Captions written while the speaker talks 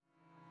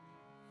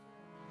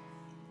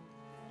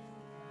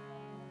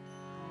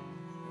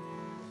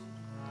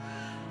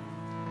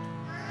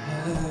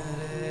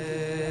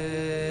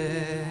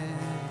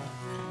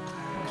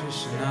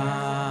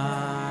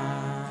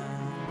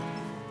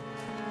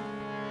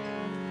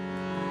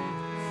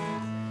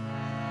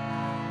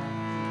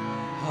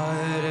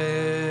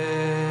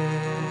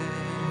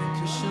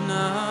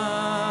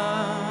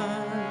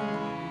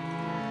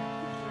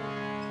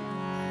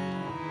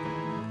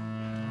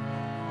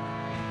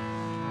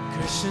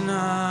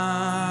Krishna,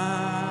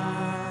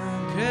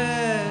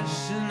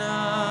 Krishna,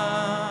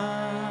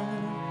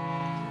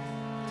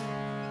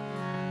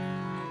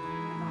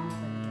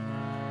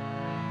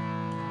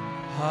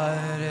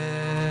 Hare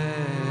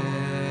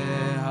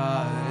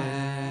Hare,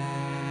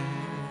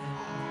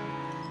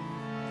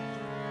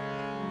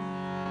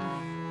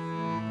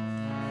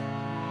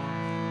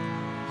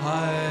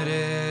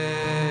 Hare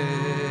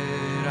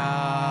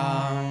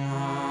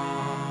Rama,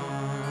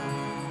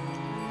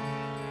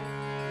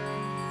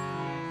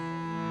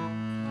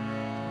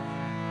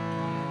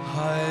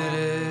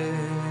 Hare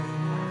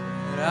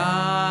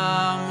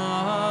Rama,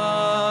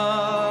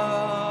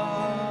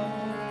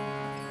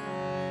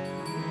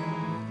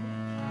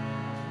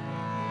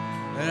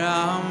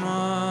 Rama,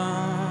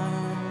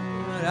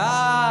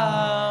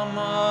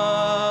 Rama,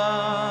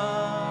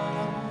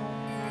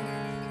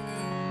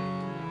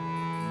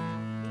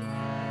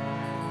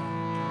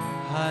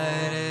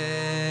 Hare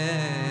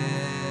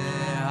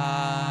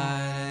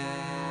Hare.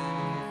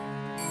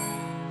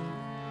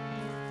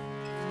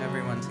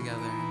 Everyone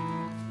together.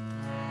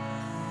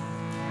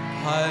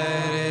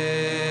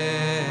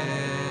 Hare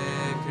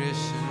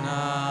Krishna,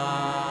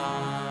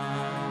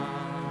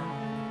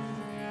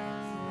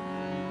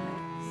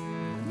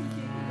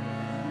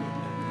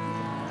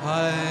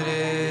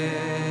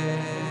 Hare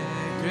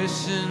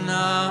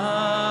Krishna,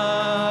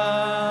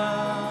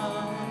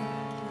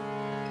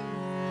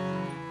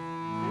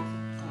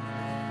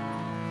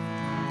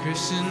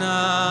 Krishna,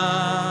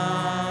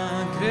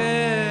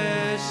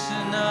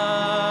 Krishna,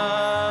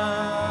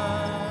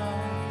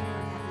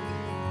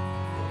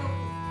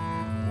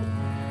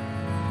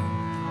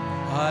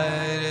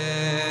 Hare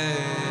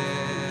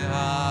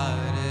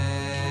Hare,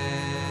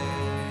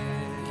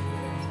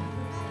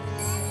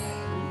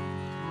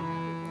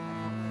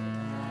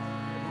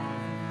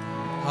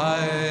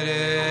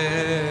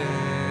 Hare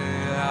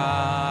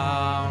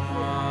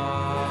Rama,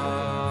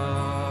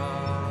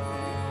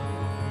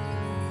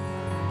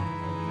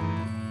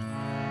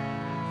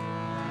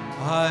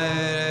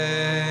 Hare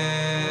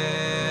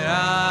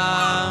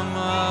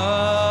Rama,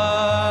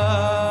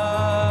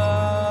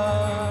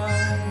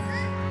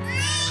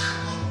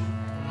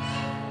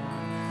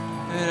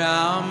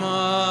 Rama,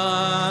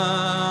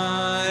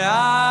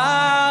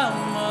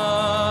 Rama,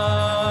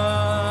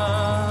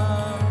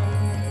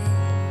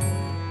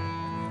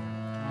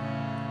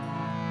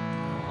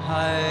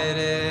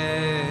 Hare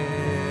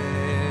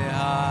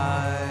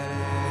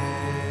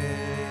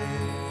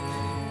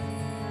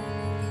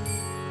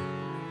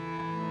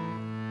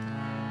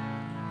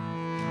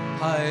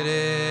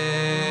Hare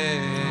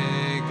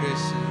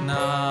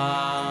Krishna,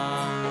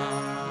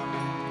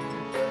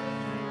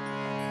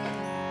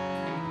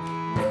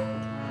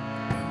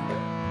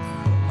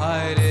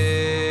 Hare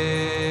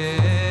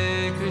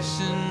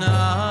Krishna,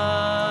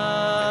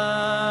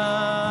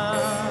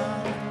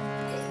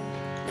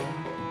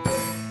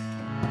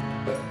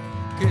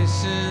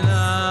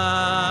 Krishna,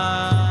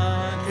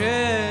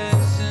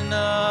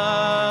 Krishna,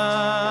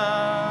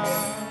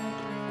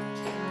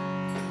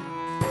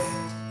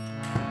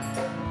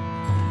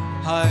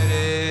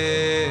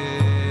 Hare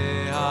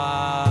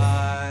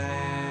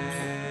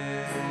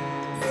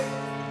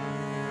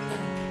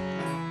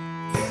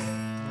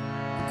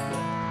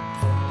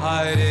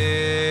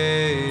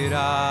Hare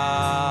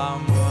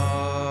Rama,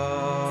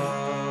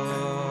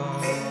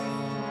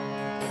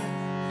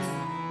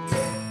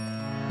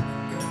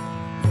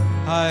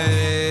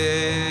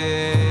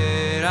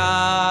 Hare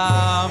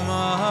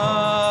Rama,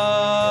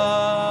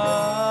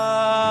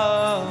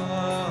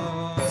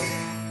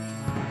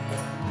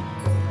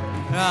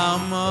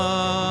 Rama,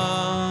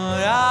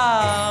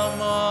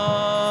 Rama,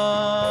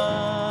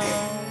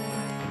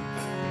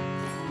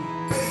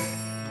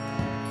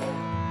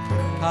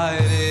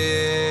 Hare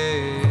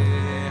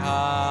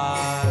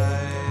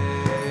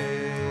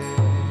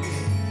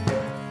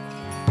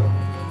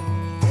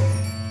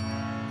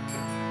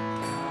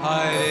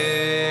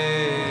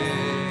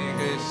Hare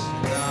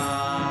Krishna,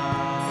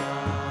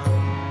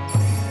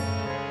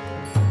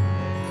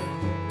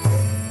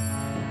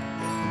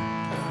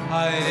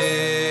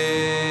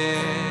 Hare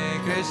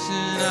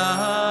Krishna,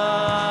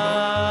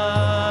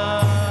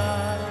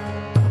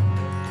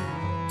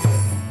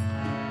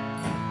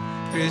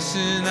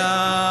 Krishna,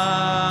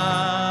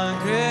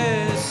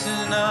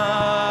 Krishna,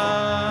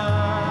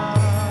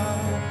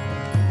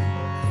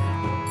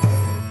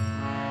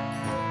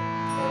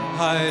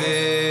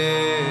 Hare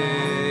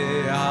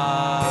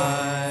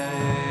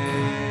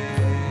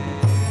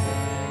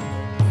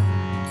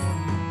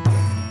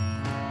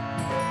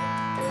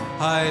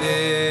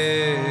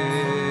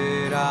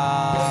Hare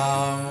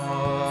Rama,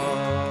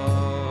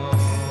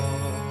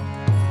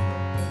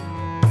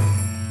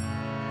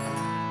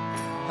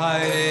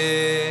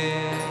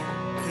 Hare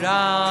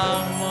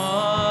Rama,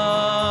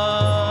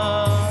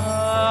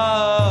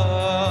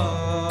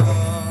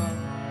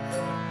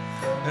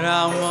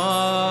 Rama,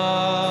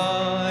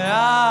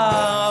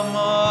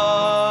 Rama,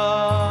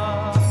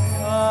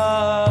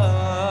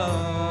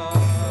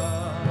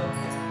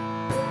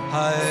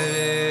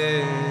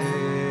 Hare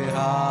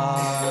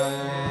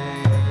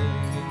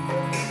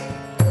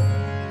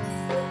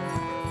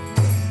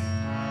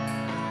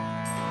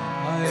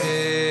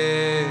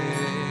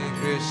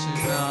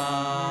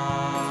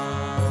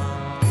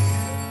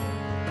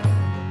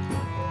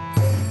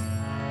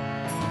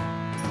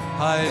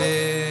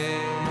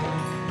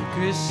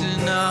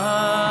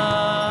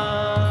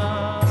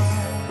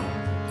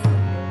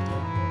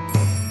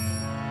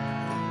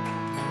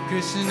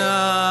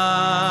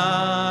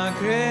Krishna,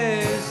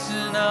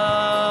 Krishna,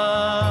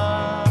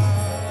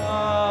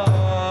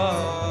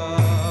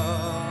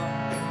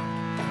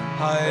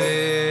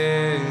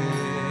 Hare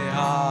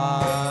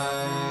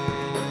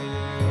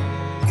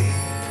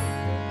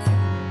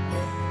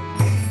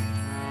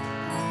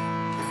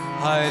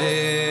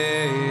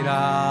Hare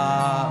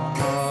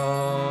Rama,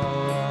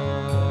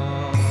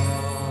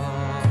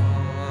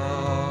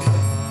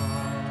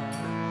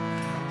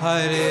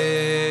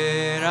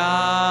 Hare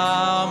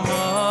Rama,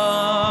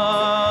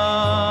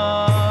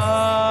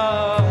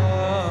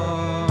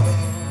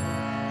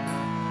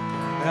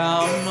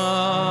 Rama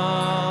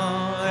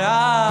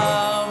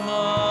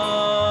Rama,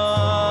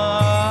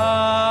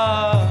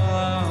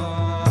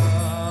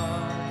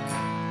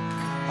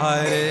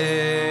 Hare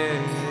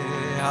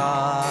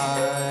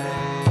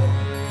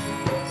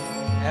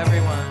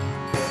everyone.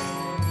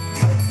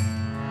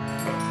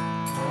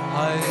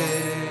 Hare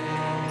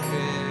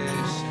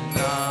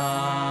Krishna,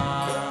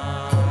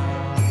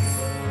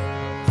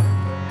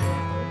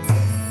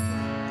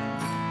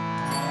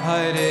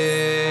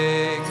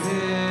 Hare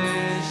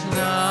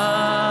Krishna,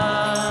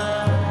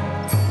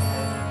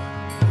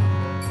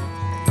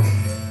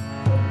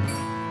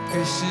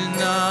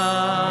 Krishna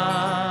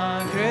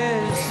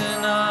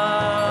Krishna,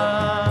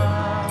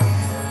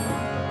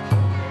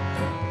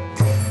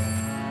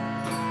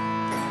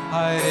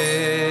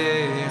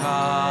 Hare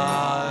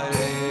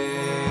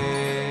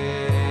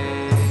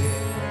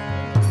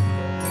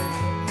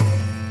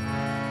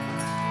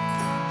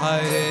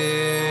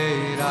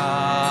Hare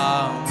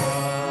Rama,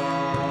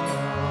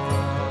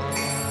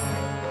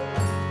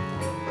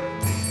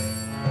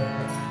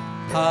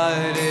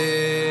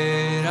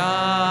 Hare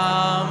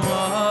Rama,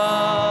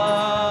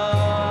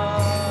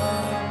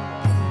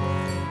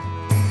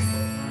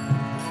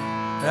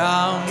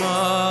 Rama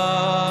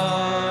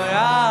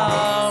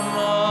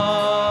Rama,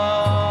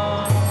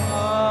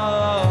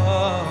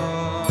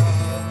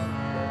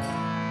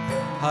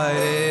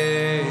 Hare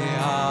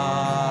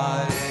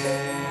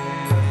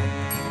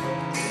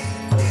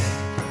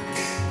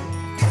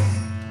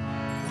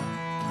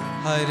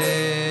Hare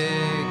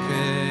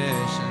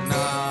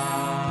Krishna,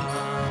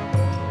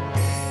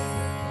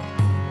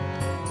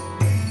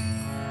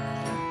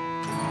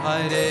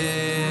 Hare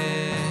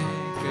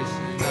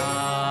Krishna,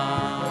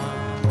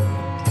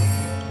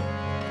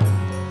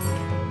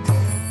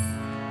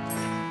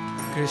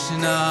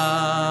 Krishna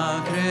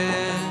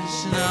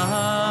Krishna,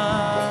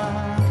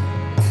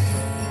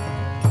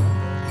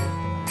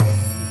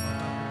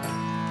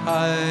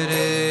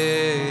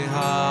 Hare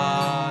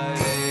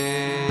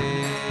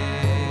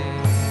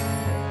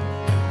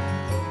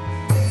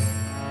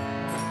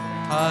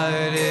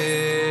Hare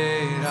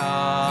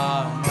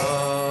Rama,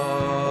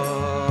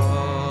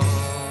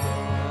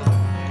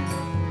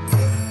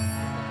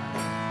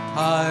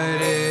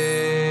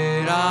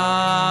 Hare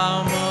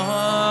Rama,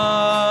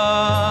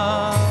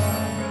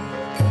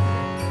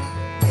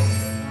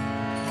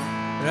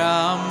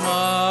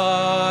 Rama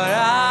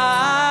Rama,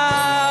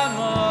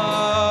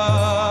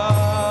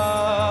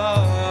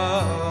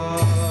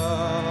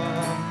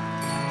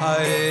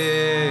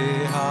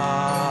 Hare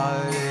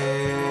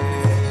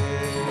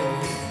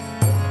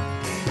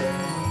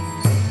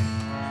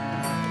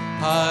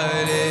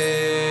Hare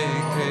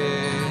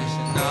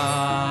Krishna,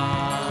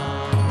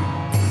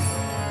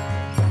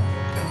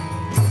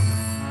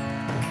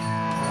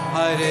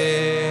 Hare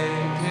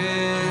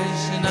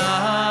Krishna,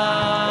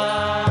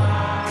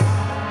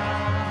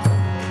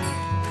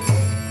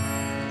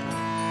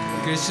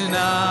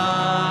 Krishna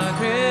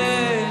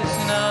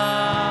Krishna,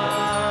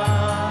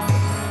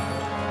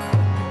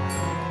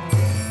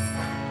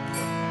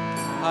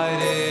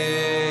 Hare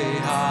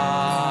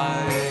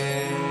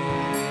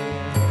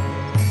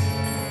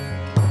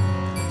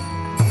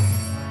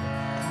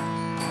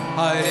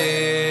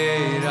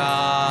Hare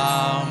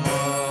Rama,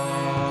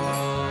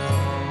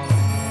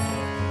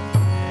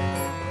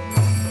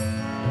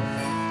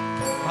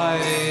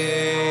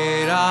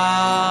 Hare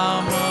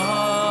Rama,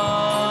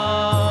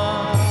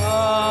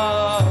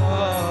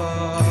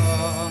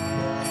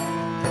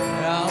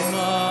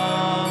 Rama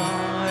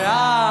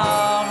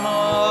Rama,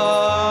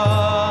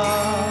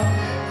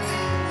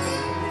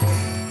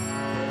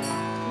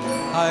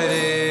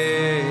 Hare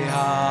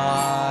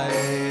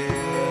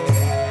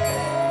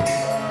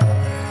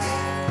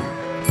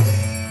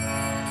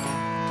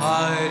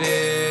Hare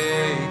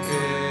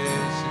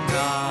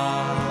Krishna,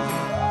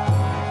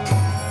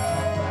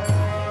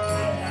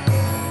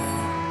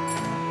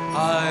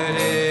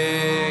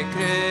 Hare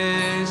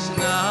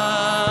Krishna,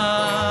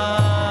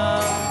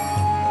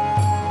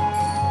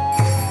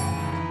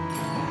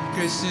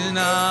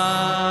 Krishna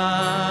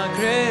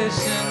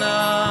Krishna,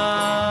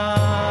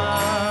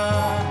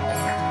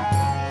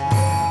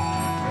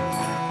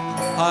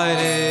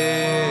 Hare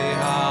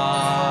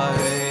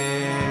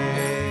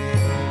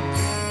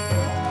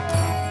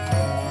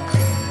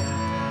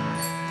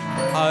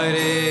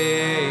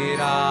Hare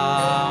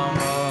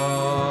Rama,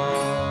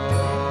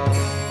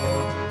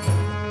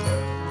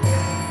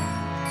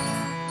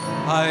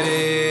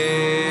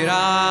 Hare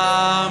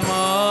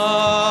Rama,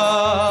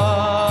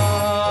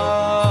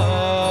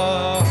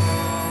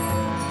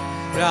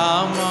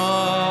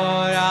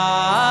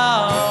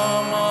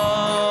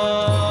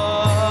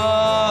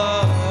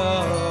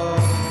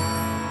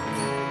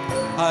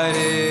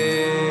 Hare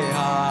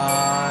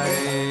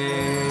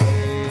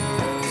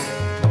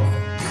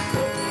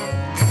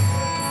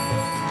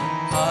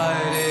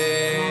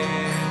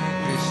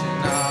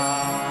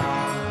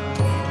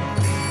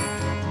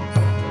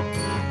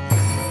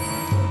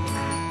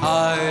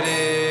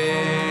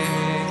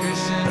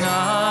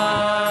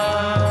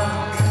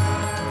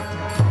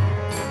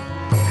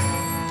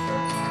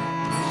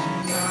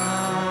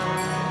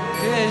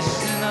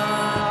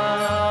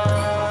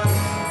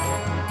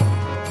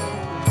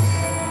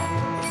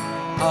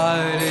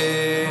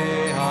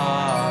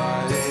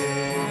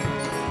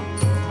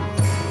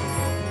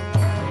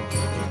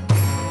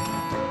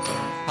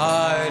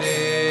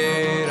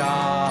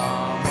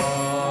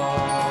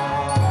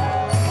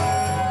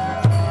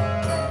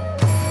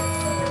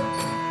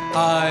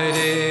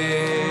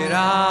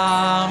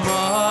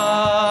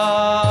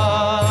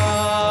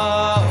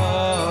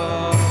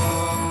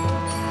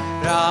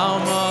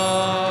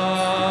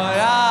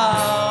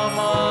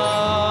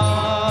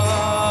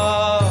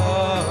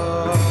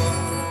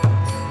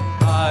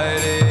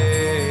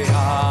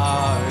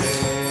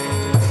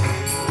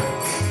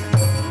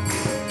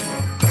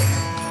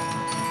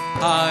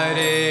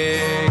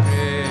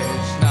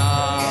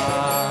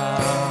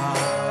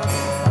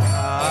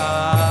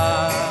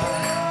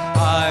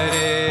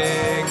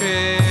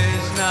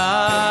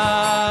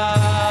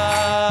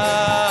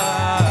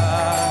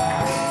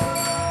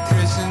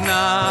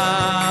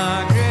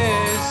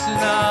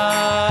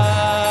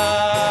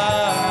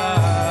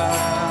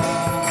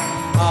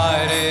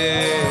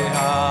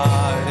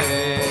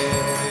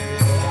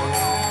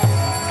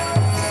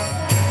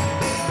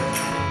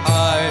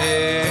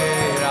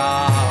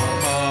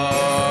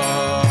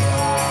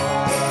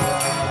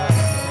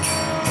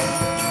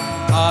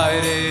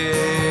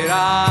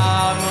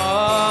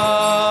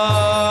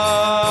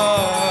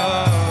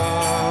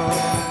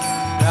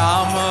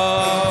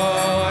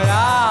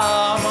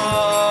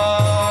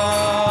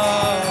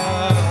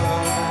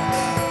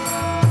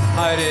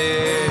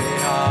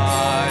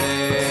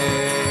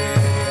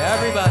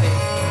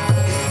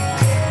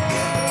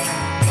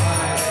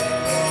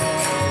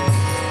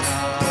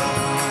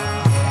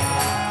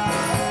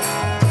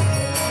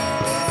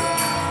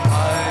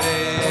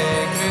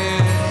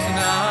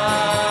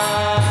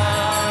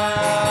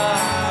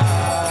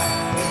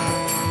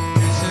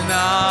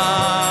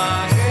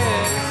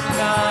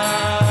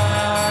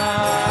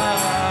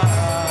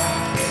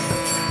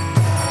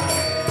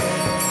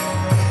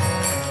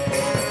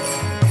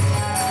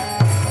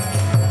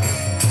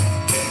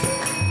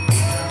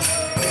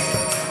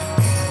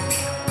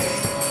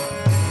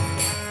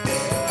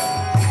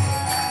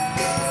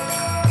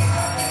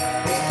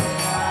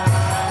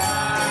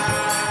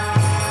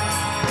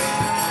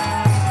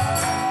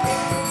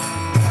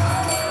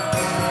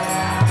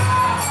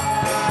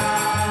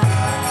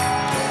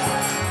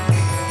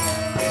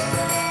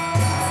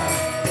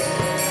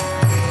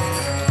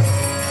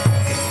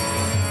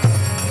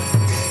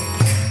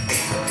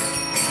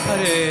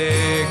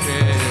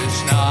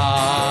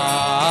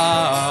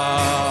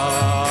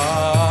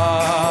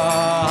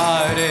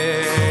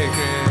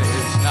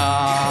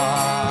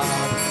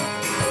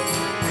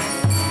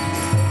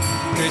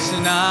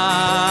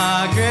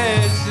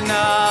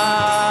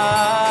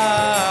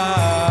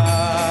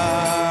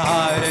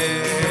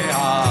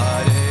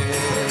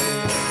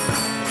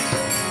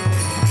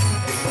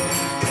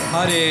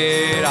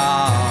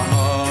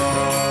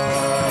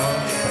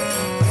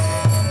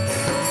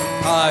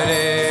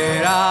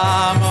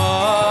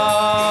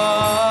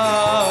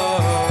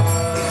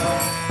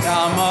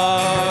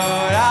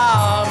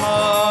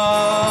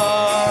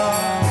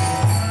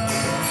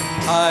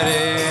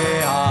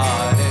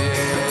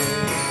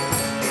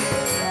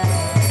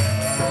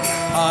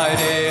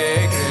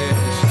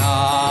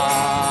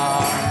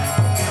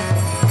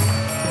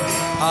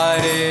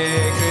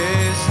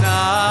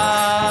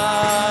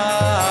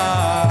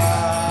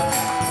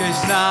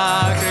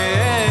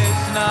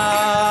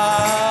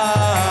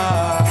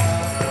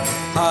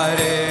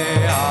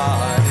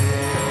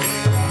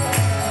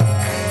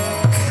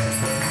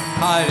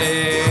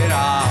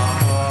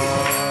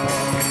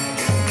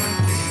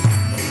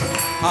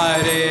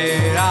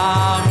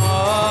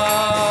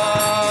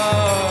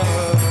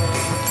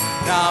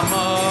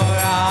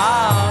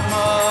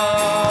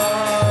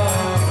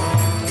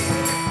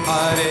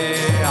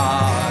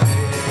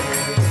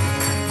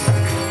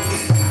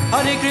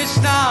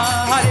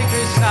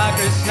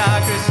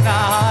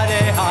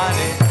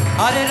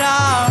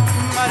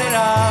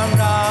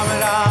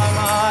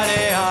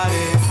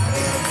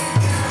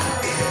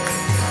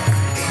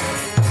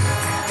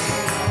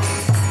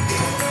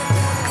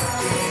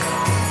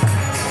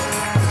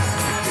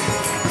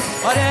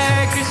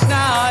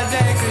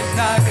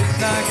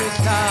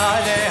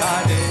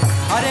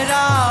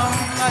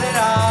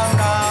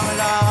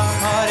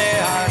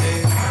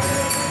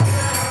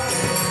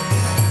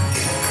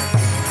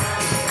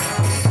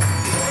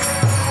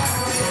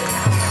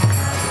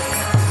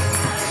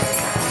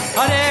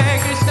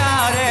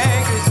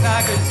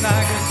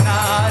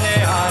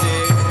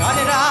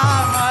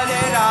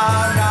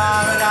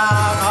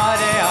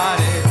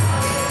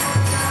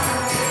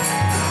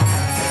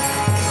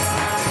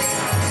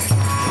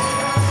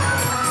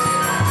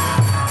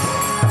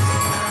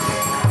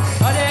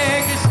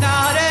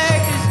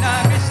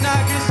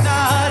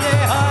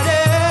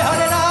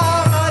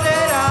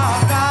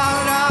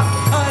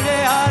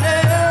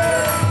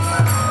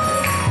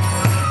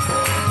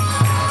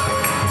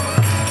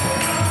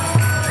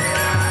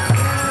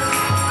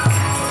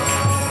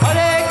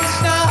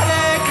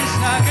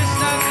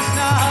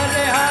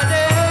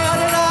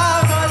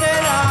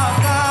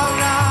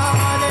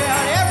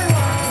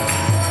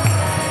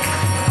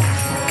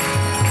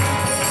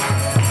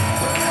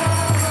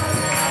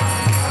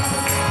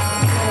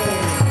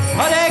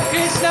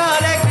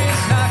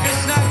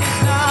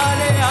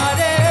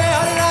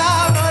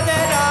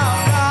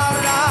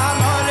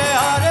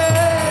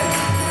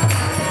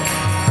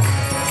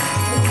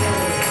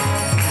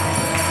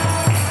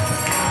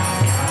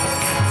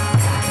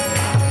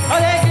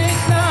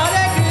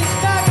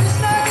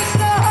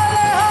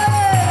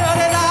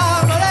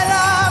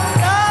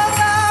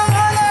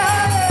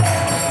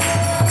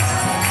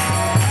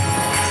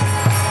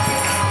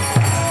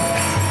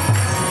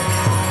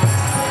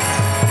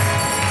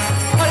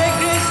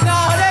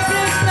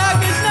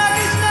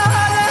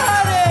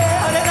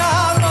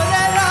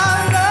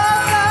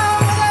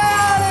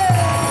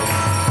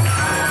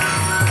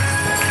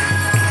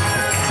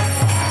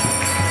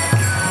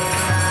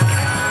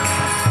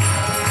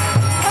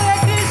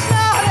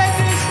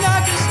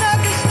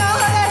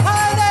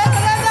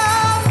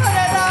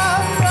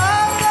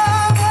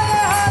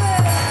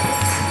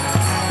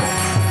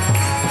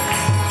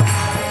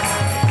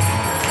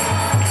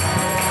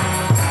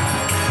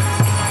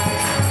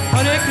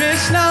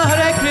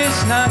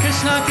Krishna,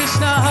 Krishna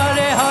Krishna,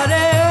 Hare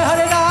Hare,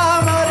 Hare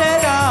Ram,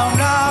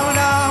 Ram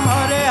Ram,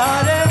 Hare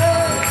Hare.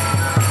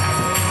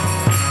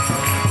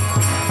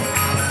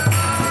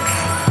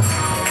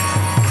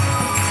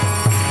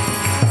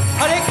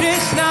 Hare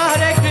Krishna,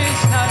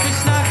 Krishna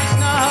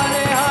Krishna,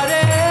 Hare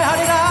Hare,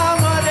 Hare Ram,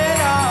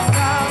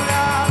 Ram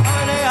Ram,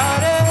 Hare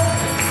Hare.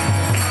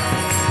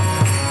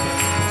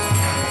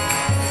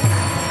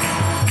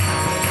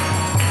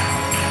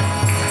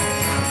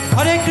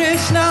 Hare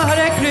Krishna,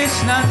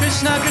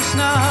 Krishna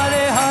Krishna,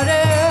 Hare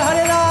Hare,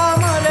 Hare Ram,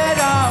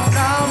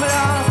 Ram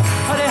Ram,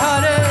 Hare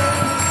Hare.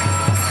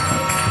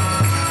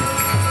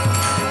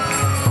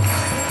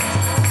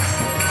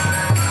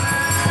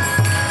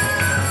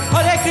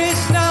 Hare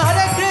Krishna,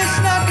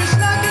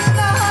 Krishna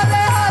Krishna,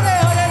 Hare Hare,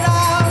 Hare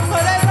Ram,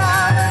 Ram Ram,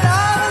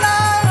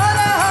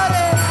 Hare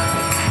Hare.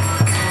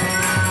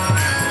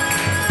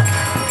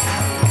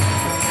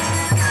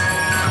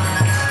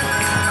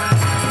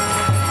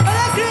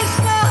 Hare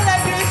Krishna,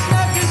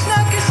 Krishna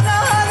Krishna,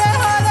 Hare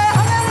Hare,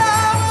 Hare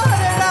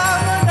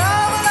Ram,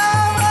 Ram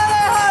Ram,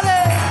 Hare Hare.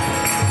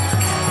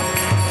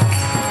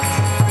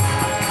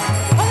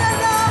 Hare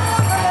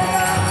Ram,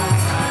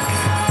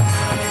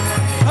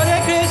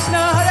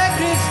 Hare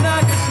Krishna,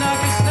 Krishna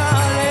Krishna,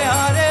 Hare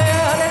Hare,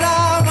 Hare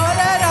Ram,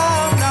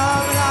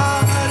 Ram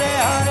Ram, Hare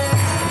Hare.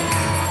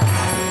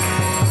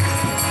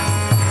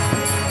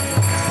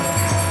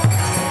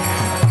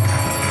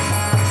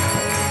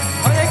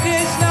 Hare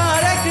Krishna,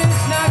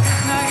 Krishna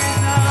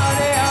Krishna,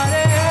 Hare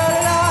Hare, Hare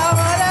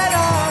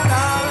Ram,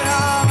 Ram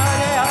Ram,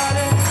 Hare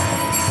Hare.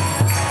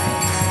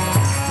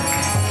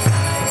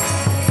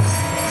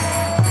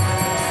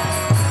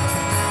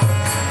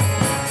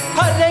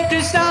 Hare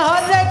Krishna,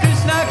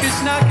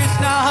 Krishna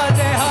Krishna,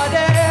 Hare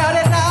Hare,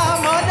 Hare Ram,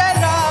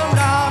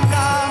 Ram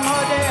Ram,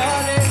 Hare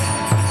Hare.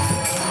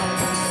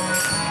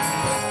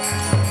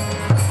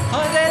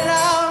 Hare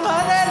Ram,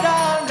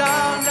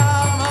 Ram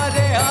Ram,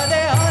 Hare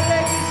Hare, Hare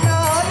Krishna,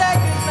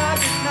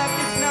 Krishna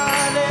Krishna,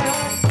 Hare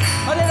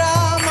Hare,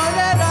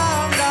 Hare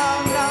Ram,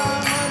 Ram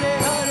Hare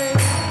Hare.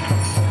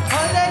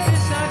 Hare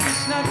Krishna,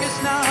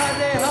 Krishna,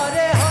 Hare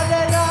Hare,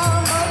 Hare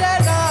Ram,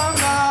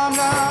 Ram Hare.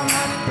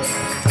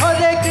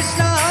 Hare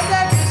Krishna,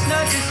 Krishna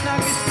Krishna,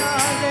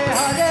 Hare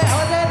Hare,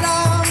 Hare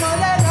Ram,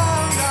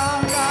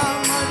 Ram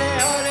Hare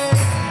Hare.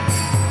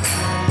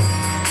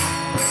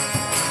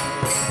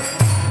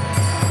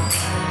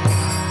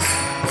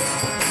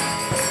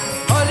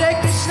 Hare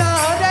Krishna,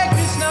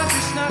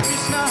 Krishna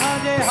Krishna,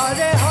 Hare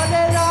Hare,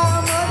 Hare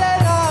Ram,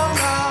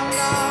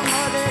 Ram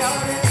Hare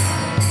Hare.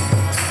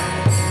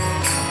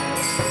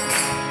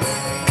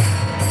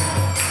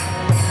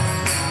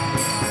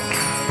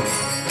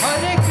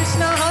 Hare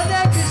Krishna,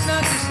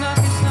 Krishna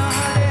Krishna,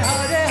 Hare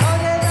Hare, Hare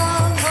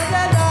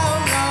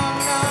Ram,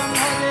 Ram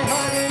Hare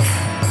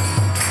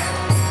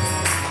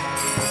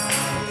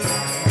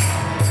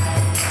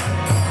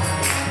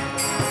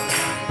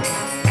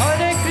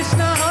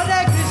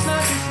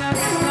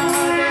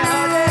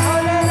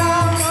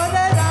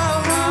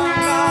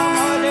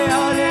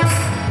Hare.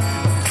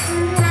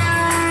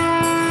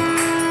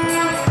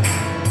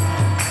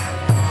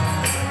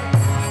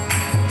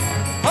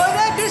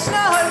 Hare Krishna,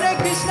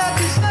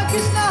 Krishna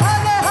Krishna,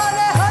 Hare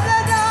Hare, Hare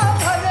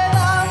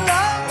Ram, Ram Hare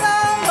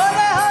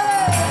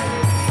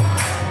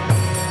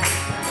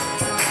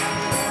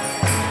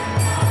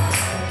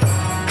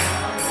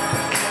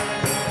Hare.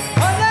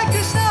 Hare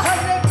Krishna,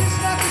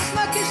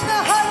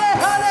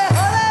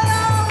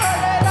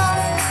 Krishna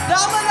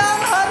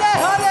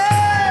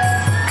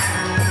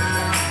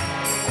Krishna,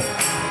 Hare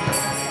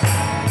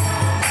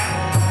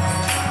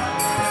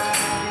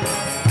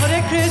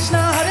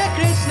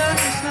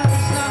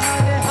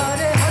Hare, Hare Ram, Ram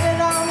Hare Hare. Hare Krishna, Krishna, Hare Hare, Hare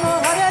Ram,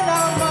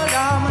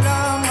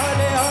 Ram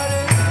Hare Hare.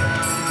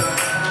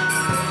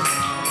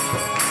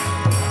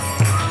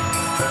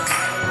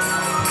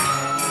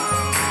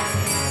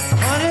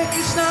 Hare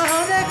Krishna,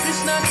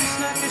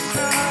 Krishna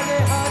Krishna,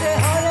 Hare Hare,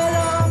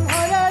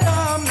 Hare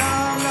Ram,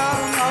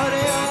 Ram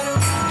Hare Hare.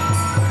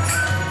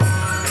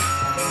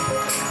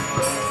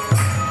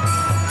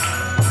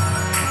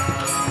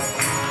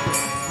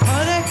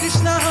 Hare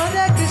Krishna,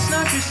 Krishna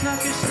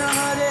Krishna,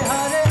 Hare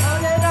Hare,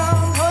 Hare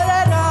Ram,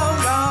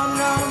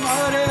 Ram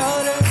Hare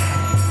Hare.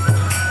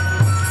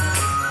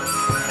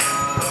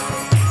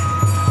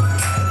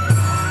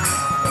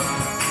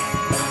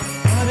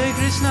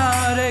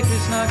 Hare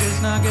Krishna,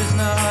 Krishna,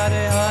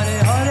 Hare Hare,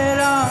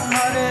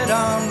 Hare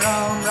Ram,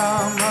 Ram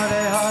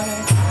Hare Hare.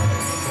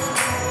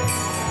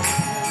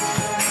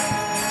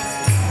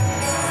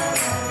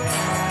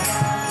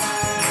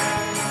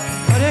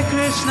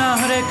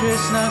 Hare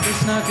Krishna,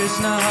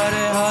 Krishna,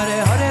 Hare Hare,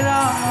 Hare Ram, Ram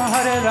Hare Hare. Hare Krishna, Krishna, Hare Hare,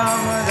 Hare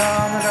Ram,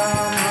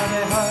 Ram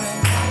Hare Hare.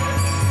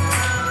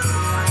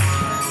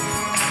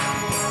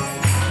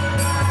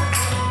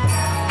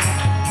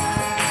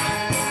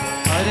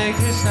 Hare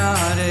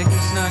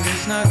Krishna,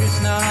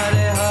 Krishna,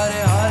 Hare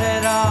Hare, Hare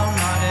Ram,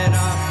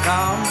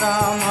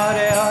 Ram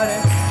Hare Hare.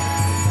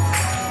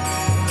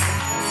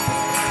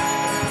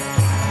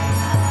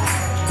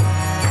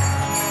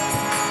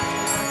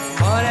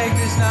 Hare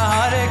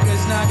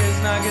Krishna, Krishna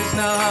Krishna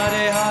Krishna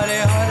Hare Hare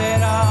Hare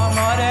Ram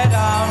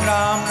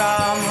Ram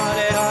Ram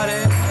Hare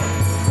Hare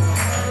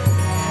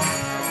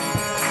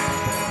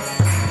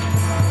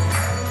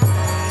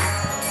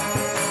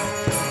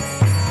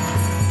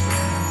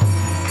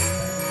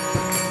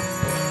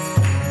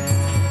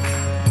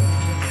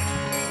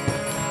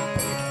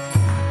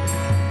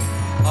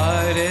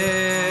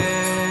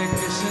Hare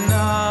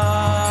Krishna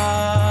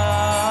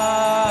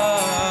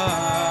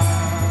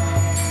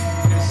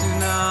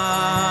Krishna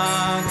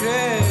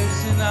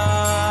Krishna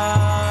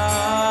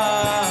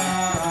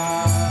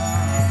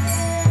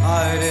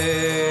Hare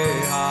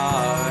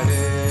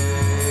Hare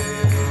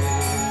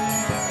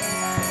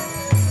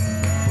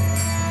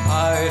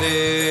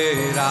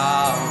Hare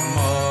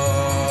Rama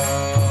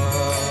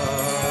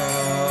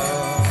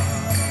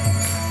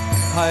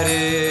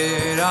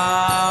Hare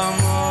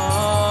Rama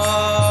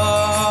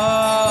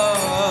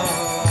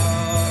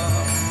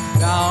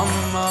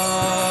Rama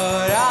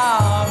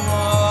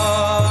Rama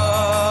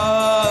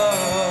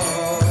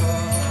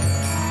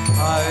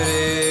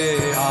Hare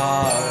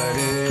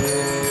Hare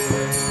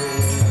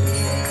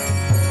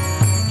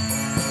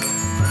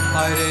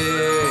Hare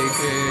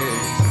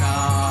Krishna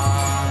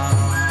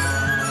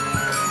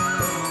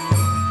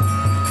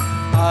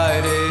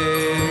Hare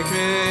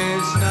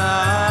Krishna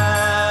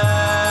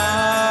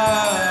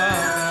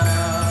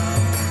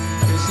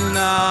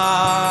Krishna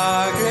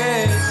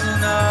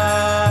Krishna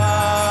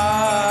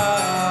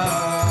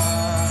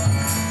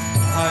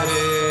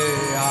Hare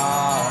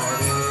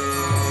Hare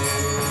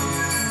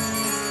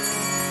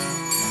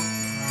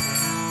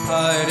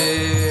Hare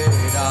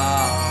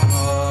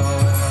Rama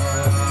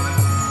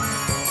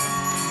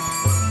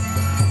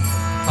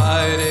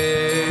Hare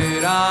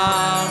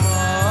Rama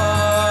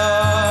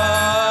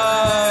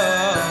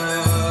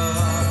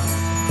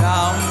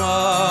Rama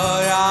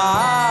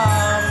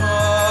Rama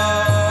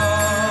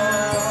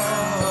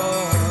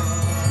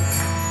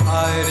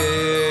Hare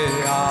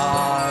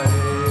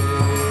Hare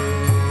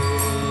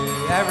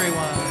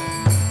everyone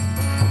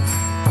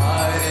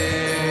Hare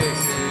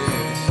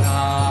Krishna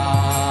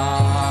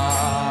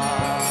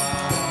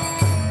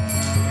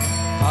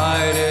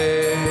Hare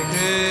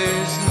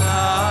Krishna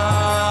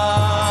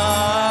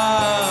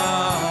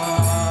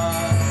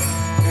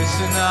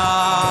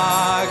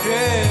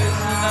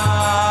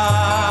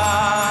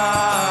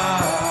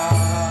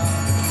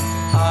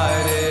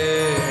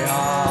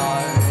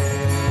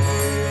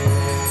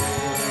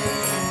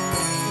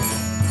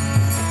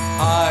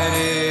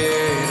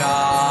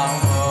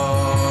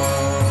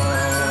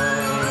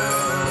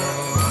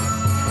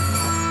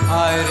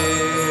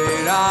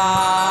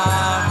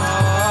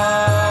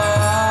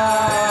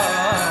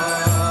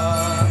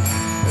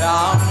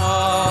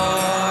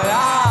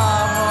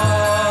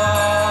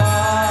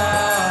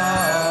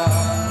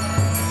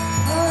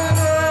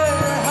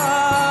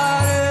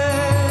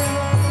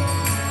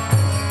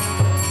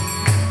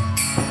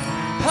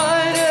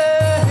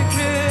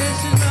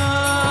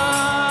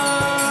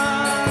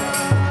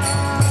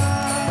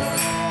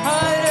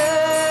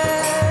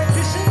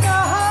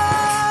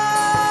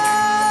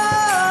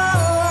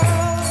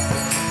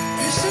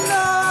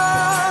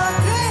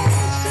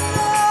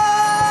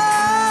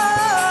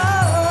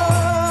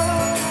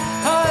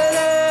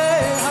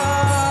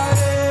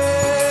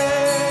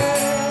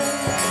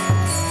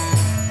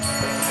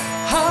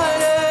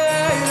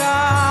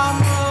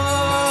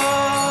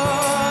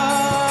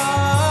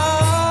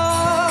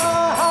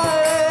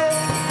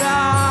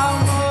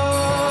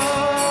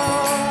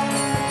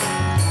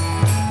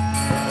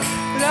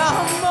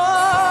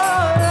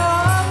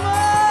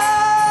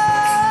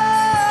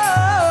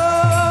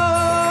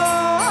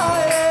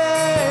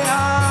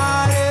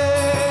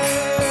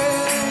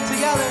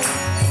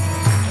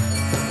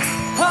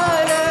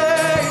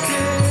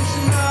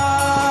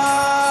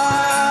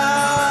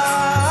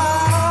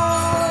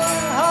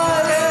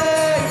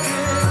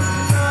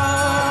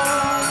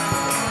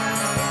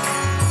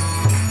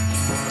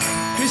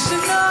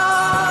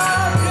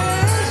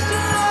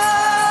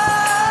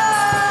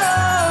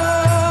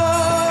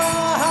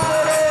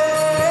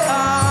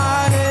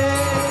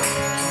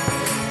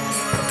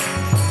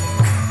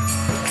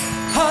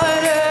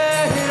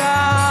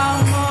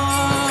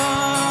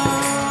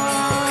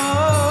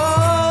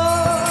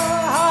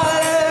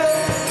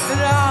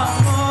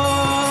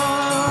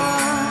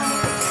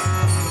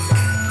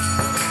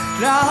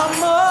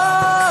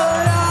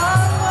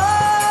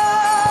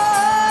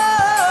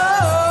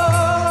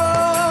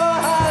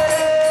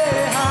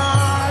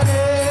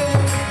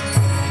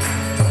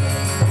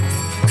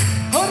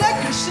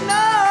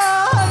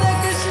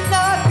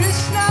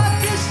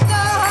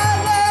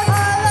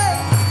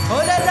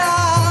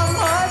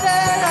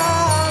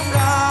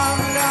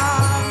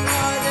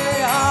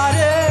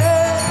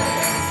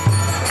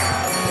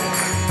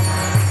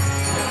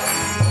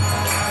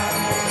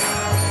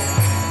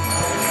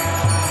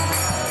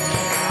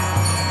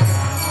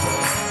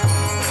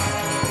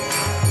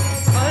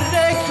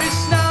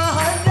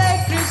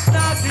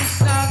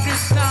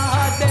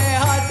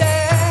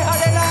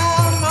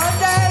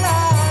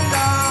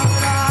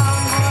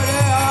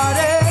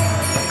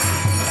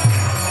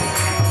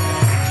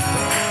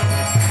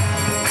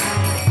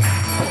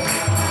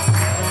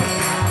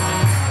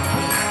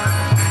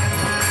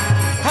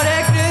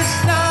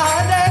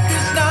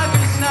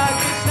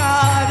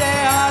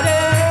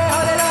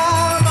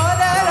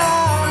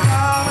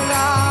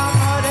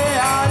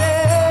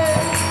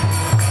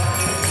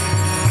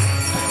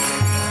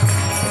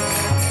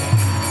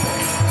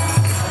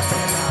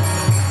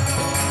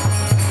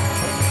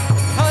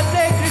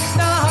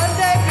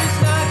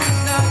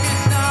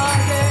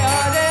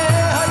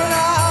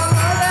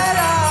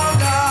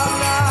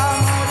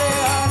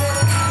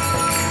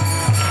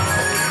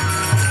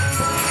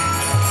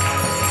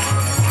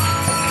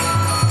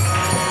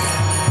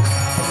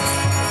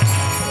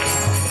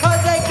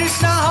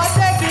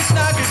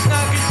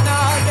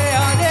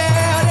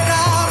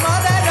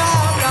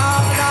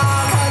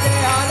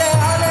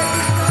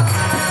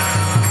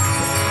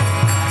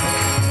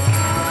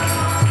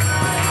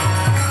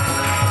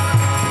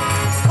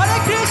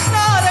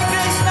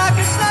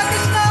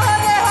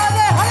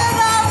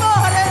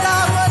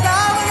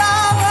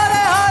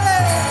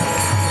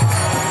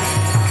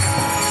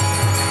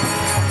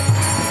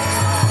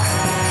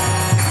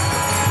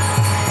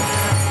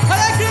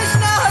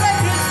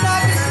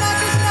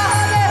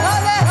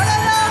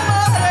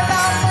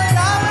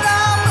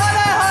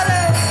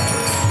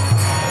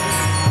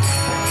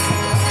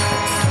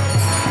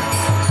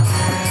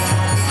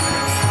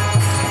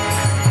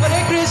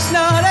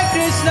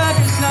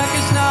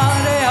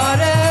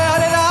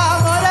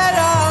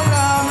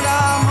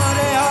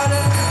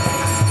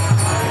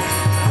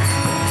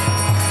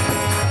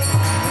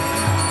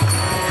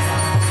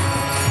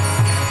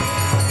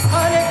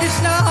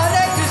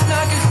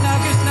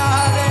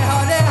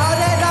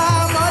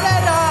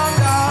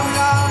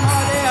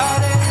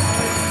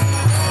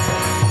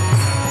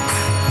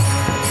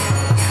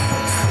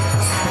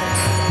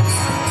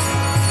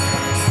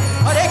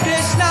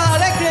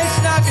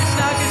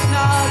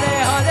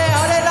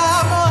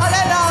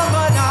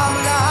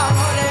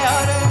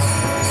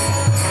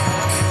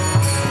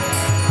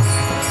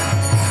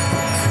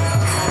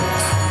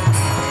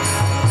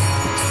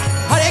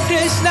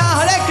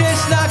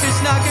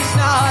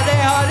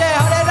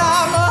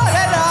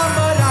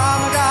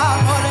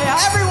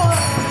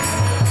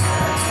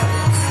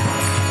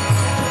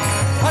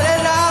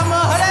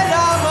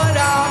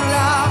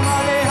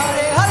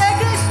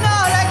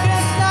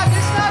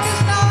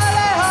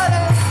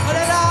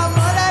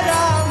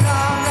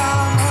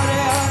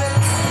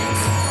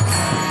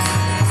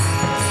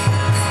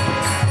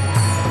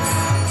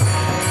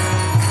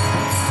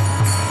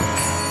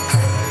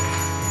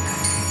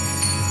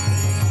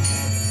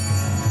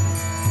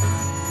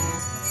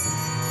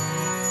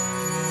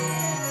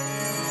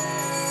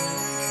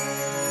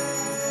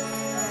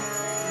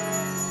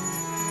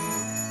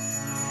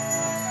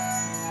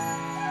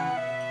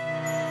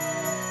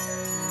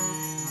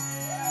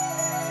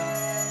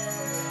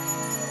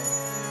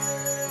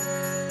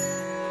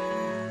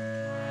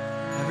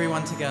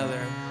on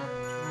together.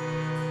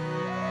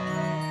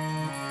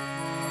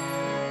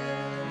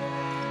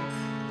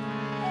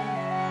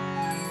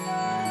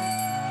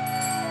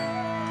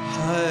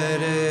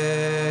 Hare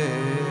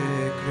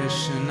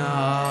Krishna,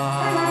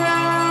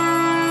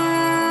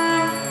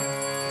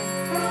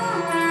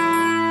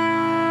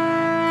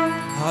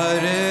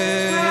 Hare